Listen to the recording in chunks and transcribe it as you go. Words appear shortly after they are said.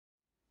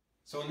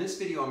So in this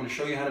video, I'm going to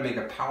show you how to make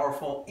a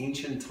powerful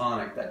ancient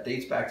tonic that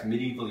dates back to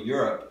medieval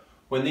Europe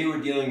when they were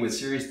dealing with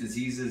serious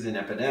diseases and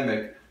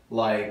epidemic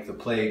like the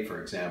plague,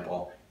 for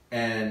example.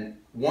 And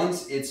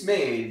once it's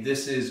made,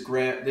 this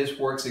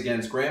works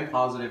against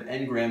gram-positive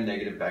and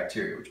gram-negative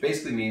bacteria, which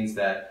basically means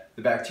that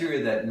the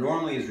bacteria that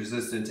normally is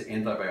resistant to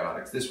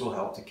antibiotics, this will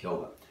help to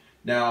kill them.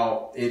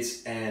 Now,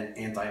 it's an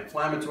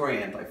anti-inflammatory,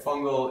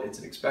 antifungal, it's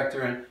an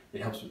expectorant,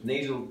 it helps with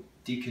nasal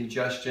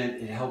decongestion,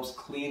 it helps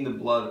clean the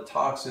blood of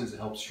toxins, it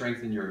helps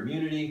strengthen your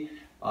immunity,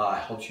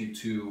 helps you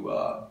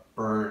to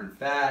burn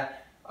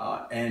fat,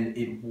 and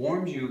it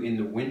warms you in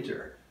the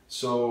winter.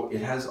 So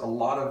it has a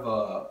lot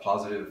of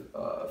positive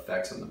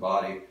effects on the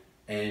body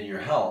and your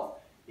health.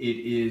 It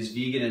is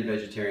vegan and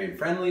vegetarian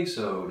friendly,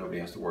 so nobody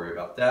has to worry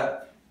about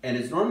that. And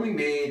it's normally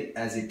made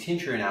as a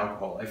tincture in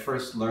alcohol. I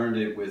first learned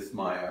it with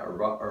my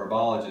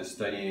herbologist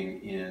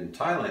studying in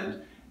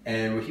Thailand,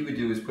 and what he would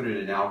do is put it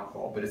in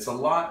alcohol. But it's a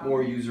lot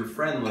more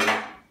user-friendly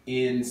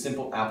in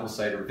simple apple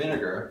cider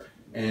vinegar,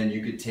 and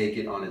you could take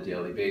it on a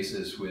daily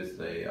basis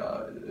with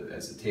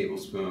as a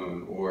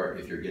tablespoon, or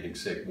if you're getting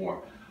sick,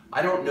 more.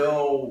 I don't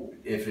know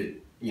if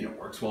it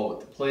works well with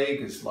the plague,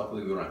 because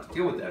luckily we don't have to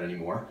deal with that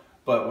anymore.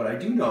 But what I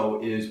do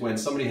know is when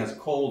somebody has a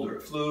cold or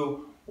a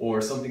flu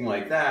or something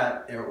like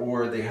that,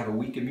 or they have a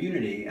weak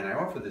immunity, and I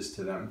offer this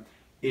to them,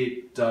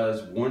 it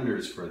does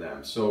wonders for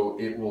them. So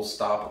it will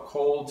stop a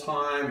cold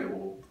time,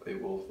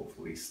 it will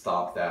hopefully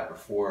stop that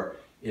before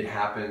it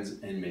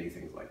happens, and many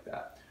things like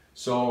that.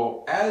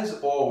 So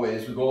as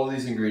always, with all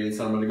these ingredients,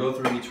 I'm going to go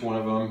through each one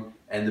of them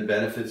and the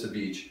benefits of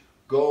each.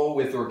 Go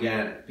with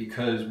organic,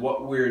 because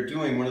what we're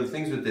doing, one of the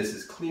things with this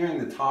is clearing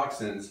the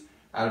toxins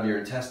out of your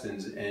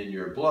intestines and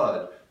your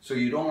blood, so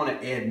you don't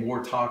want to add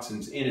more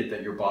toxins in it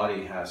that your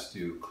body has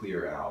to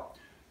clear out.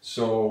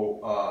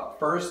 So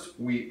first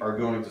we are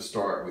going to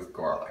start with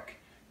garlic.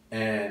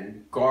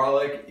 And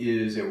garlic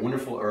is a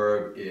wonderful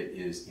herb. It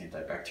is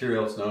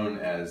antibacterial. It's known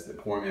as the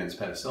poor man's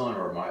penicillin,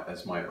 or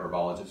as my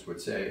herbologist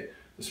would say,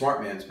 the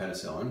smart man's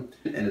penicillin.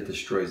 And it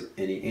destroys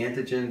any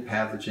antigen,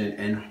 pathogen,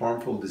 and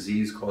harmful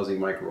disease-causing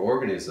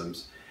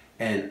microorganisms.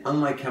 And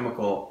unlike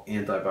chemical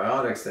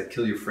antibiotics that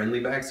kill your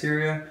friendly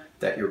bacteria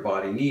that your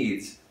body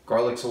needs,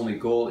 garlic's only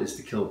goal is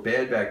to kill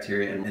bad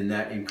bacteria, and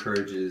that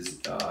encourages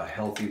a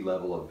healthy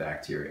level of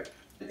bacteria.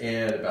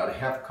 Add about a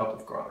half a cup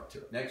of garlic to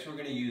it. Next, we're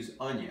going to use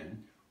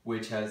onion,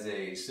 which has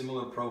a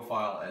similar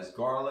profile as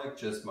garlic,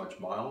 just much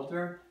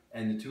milder,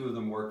 and the two of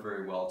them work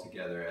very well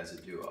together as a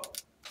duo.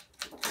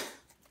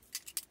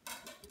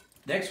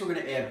 Next, we're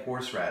going to add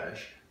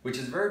horseradish, which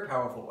is a very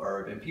powerful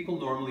herb, and people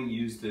normally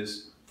use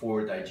this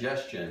for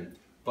digestion,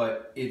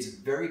 but it's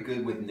very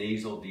good with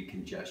nasal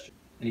decongestion.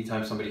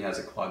 Anytime somebody has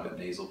a clogged up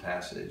nasal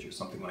passage or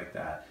something like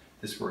that,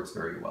 this works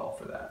very well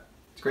for that.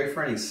 It's great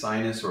for any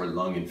sinus or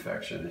lung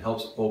infection. It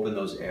helps open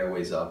those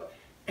airways up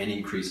and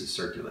increases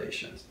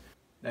circulation.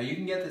 Now, you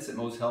can get this at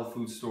most health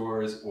food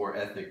stores or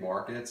ethnic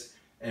markets,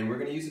 and we're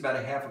going to use about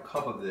a half a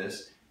cup of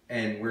this,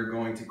 and we're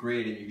going to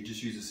grate it. You can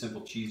just use a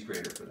simple cheese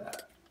grater for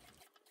that.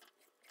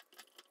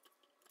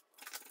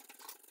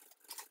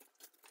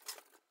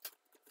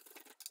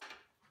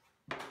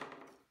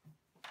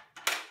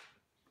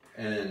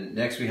 And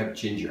next we have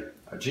ginger.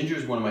 Ginger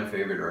is one of my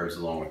favorite herbs,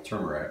 along with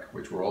turmeric,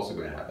 which we're also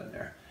going to have in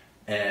there.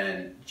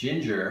 And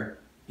ginger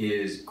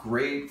is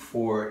great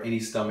for any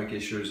stomach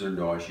issues or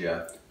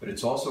nausea, but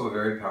it's also a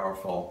very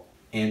powerful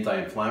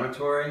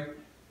anti-inflammatory,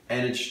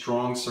 and it's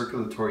strong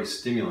circulatory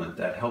stimulant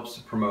that helps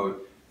to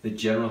promote the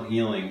general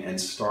healing and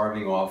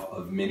starving off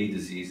of many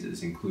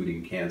diseases,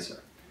 including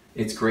cancer.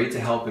 It's great to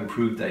help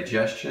improve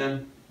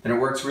digestion, and it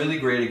works really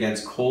great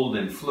against cold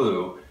and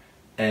flu,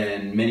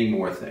 and many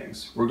more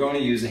things. We're going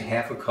to use a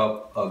half a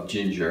cup of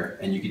ginger,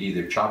 and you could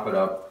either chop it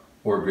up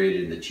or grate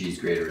it in the cheese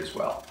grater as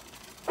well.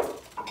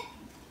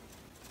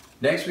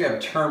 Next, we have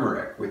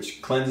turmeric,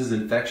 which cleanses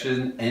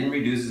infection and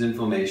reduces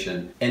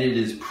inflammation, and it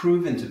is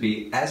proven to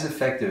be as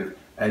effective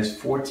as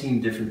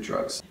 14 different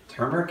drugs.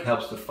 Turmeric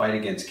helps to fight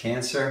against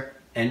cancer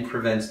and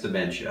prevents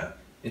dementia.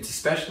 It's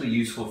especially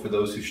useful for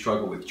those who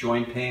struggle with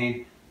joint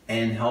pain,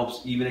 and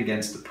helps even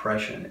against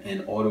depression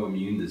and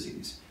autoimmune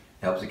disease.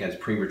 It helps against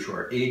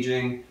premature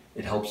aging,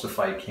 it helps to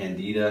fight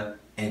candida,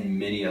 and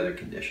many other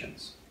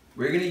conditions.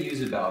 We're going to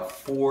use about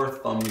 4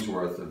 thumbs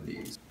worth of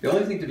these. The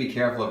only thing to be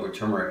careful of with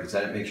turmeric is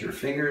that it makes your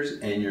fingers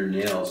and your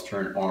nails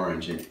turn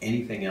orange and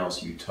anything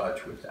else you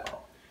touch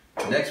without.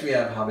 Next, we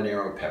have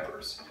habanero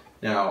peppers.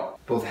 Now,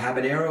 both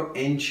habanero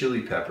and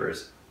chili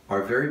peppers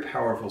are very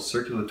powerful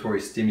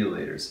circulatory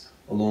stimulators,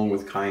 along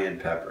with cayenne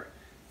pepper.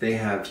 They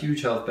have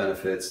huge health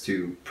benefits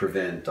to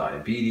prevent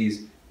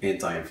diabetes,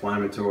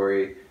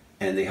 anti-inflammatory,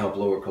 and they help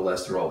lower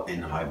cholesterol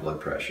and high blood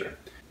pressure.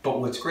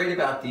 But what's great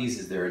about these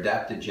is they're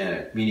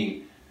adaptogenic,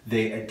 meaning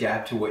they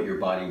adapt to what your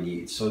body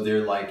needs. So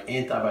they're like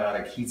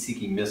antibiotic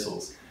heat-seeking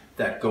missiles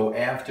that go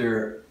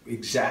after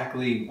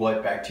exactly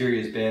what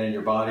bacteria is bad in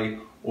your body,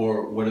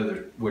 or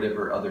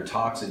whatever other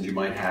toxins you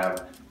might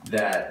have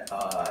that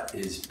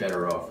is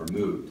better off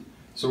removed.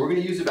 So we're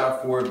going to use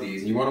about 4 of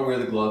these, and you want to wear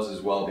the gloves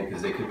as well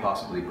because they could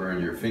possibly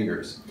burn your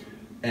fingers.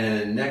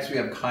 And next we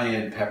have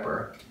cayenne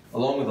pepper.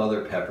 along with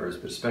other peppers,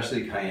 but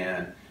especially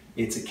cayenne,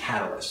 it's a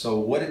catalyst. So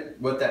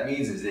what that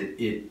means is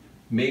it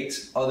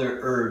makes other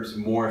herbs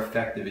more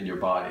effective in your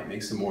body. It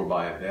makes them more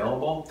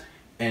bioavailable,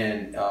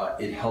 and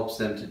it helps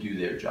them to do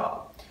their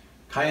job.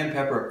 Cayenne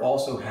pepper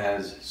also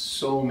has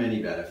so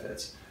many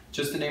benefits.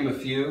 Just to name a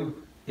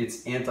few,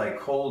 it's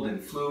anti-cold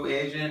and flu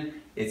agent,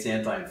 it's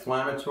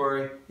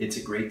anti-inflammatory, it's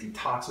a great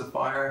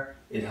detoxifier,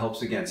 it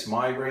helps against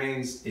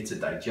migraines, it's a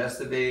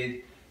digestive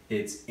aid,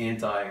 it's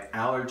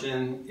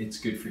anti-allergen, it's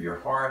good for your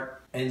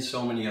heart, and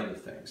so many other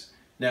things.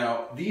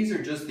 Now, these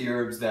are just the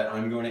herbs that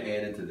I'm going to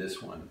add into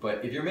this one,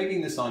 but if you're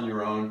making this on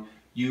your own,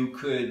 you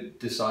could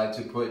decide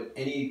to put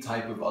any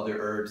type of other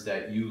herbs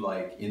that you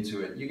like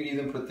into it. You can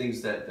even put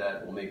things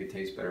that will make it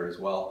taste better as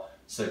well,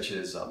 such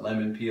as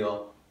lemon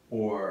peel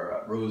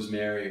or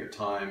rosemary or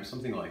thyme,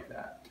 something like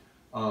that.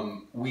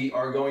 We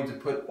are going to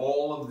put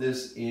all of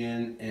this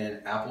in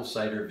an apple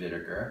cider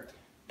vinegar.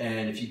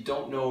 And if you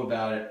don't know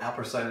about it,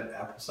 apple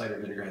cider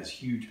vinegar has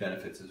huge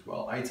benefits as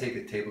well. I take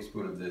a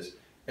tablespoon of this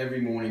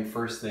every morning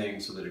first thing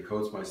so that it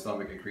coats my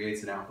stomach and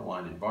creates an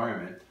alkaline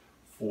environment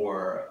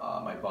for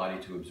my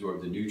body to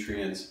absorb the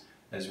nutrients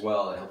as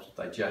well. It helps with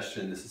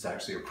digestion. This is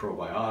actually a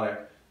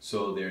probiotic,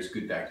 so there's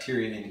good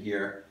bacteria in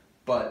here.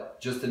 But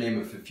just to name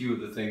a few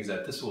of the things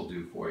that this will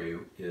do for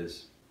you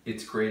is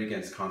it's great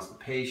against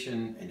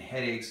constipation and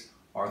headaches,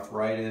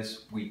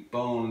 arthritis, weak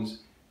bones,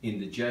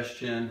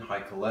 indigestion,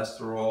 high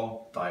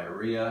cholesterol,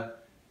 diarrhea,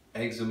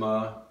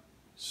 eczema,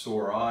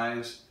 sore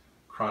eyes,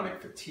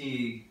 chronic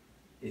fatigue.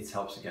 It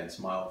helps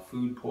against mild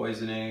food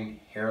poisoning,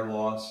 hair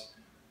loss,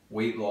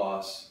 weight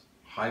loss,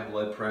 high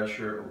blood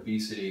pressure,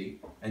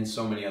 obesity, and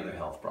so many other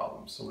health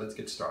problems. So let's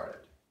get started.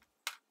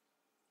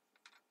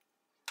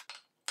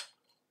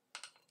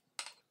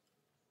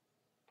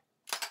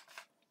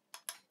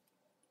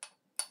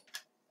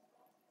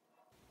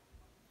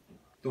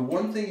 The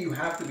one thing you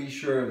have to be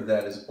sure of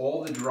that is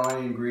all the dry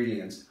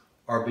ingredients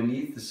are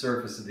beneath the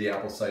surface of the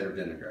apple cider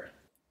vinegar.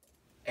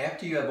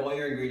 After you have all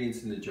your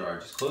ingredients in the jar,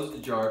 just close the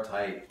jar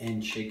tight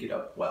and shake it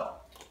up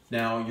well.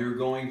 Now you're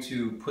going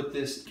to put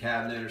this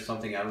cabinet or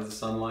something out of the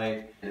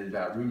sunlight at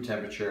about room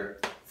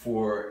temperature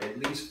for at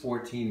least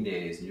 14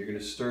 days, and you're going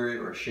to stir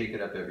it or shake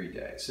it up every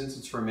day. Since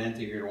it's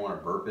fermenting, you're going to want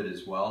to burp it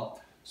as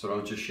well, so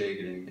don't just shake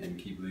it and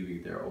keep leaving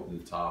it there. Open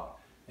the top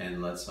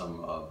and let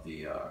some of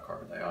the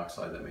carbon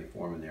dioxide that may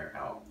form in there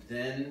out.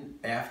 Then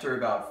after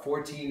about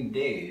 14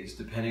 days,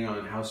 depending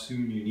on how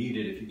soon you need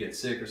it, if you get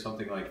sick or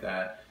something like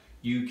that,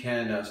 you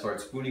can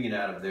start spooning it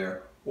out of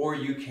there, or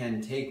you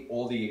can take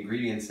all the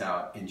ingredients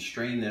out and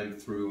strain them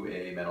through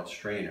a metal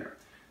strainer.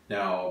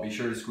 Now be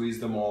sure to squeeze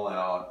them all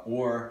out,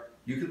 or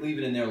you could leave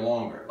it in there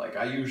longer. Like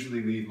I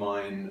usually leave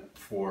mine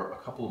for a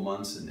couple of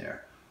months in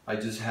there. I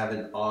just have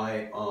an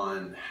eye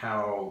on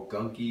how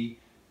gunky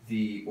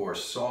or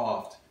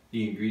soft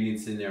the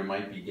ingredients in there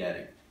might be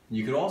getting. And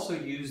you can also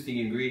use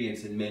the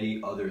ingredients in many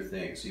other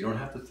things, so you don't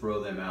have to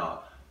throw them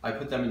out. I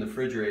put them in the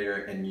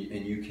refrigerator, and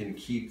you can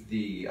keep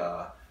the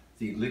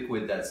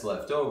liquid that's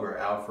left over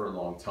out for a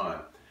long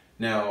time.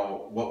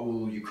 Now, what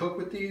will you cook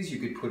with these? You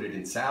could put it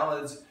in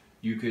salads.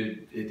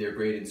 They're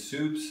great in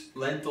soups,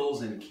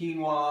 lentils and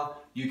quinoa.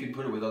 You can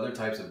put it with other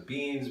types of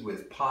beans,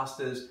 with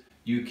pastas.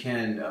 You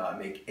can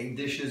make egg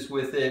dishes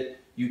with it.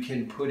 You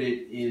can put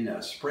it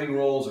in spring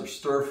rolls or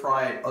stir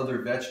fry it,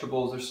 other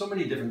vegetables. There's so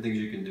many different things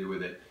you can do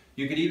with it.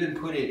 You could even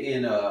put it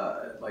in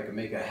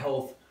make a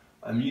health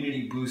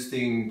immunity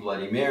boosting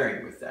Bloody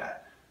Mary with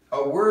that.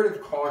 A word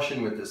of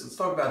caution with this. Let's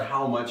talk about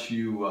how much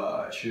you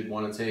should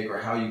want to take or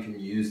how you can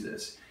use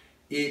this.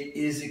 It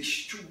is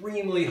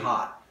extremely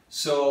hot.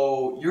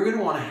 So you're going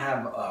to want to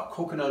have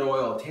coconut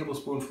oil, a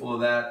tablespoonful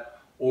of that,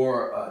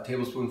 or a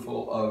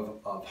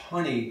tablespoonful of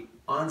honey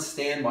on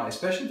standby,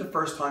 especially the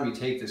first time you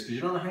take this, because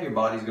you don't know how your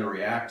body's going to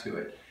react to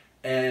it.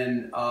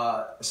 And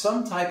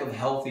some type of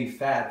healthy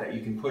fat that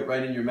you can put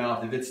right in your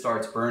mouth if it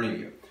starts burning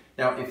you.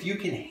 Now, if you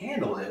can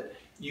handle it,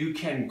 you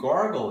can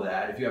gargle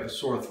that if you have a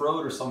sore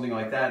throat or something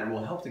like that, and it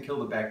will help to kill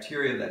the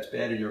bacteria that's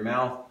bad in your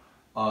mouth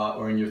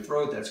or in your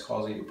throat that's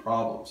causing you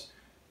problems.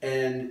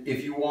 And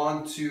if you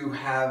want to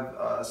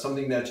have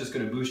something that's just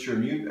going to boost your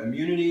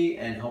immunity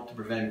and help to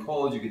prevent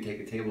colds, you could take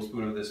a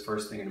tablespoon of this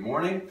first thing in the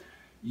morning.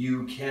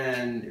 You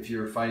can, if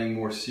you're fighting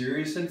more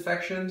serious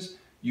infections,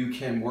 you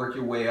can work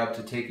your way up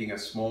to taking a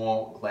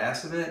small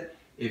glass of it.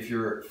 If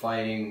you're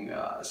fighting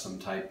some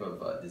type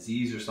of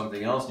disease or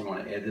something else, and you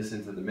want to add this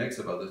into the mix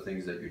of other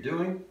things that you're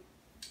doing,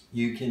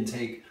 you can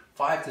take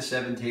 5 to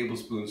 7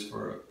 tablespoons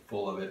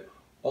full of it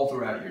all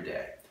throughout your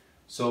day.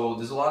 So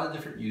there's a lot of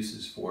different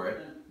uses for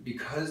it.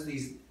 Because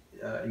these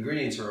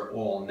ingredients are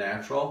all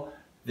natural,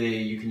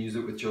 you can use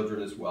it with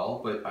children as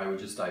well, but I would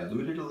just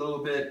dilute it a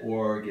little bit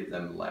or give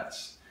them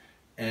less.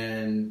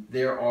 And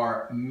there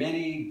are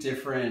many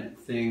different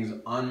things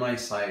on my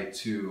site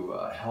to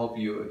help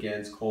you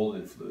against cold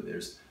and flu.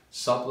 There's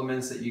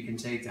supplements that you can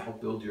take to help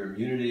build your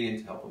immunity and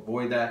to help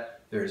avoid that.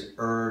 There's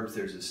herbs,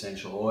 there's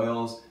essential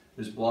oils,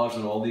 there's blogs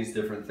on all these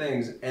different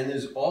things. And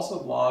there's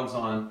also blogs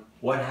on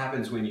what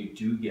happens when you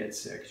do get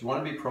sick. You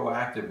want to be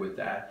proactive with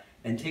that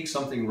and take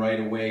something right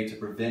away to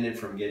prevent it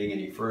from getting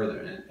any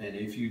further. And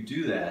if you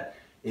do that,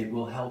 it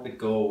will help it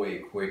go away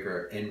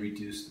quicker and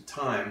reduce the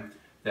time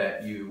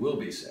that you will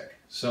be sick.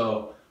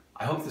 So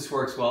I hope this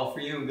works well for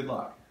you, and good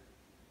luck.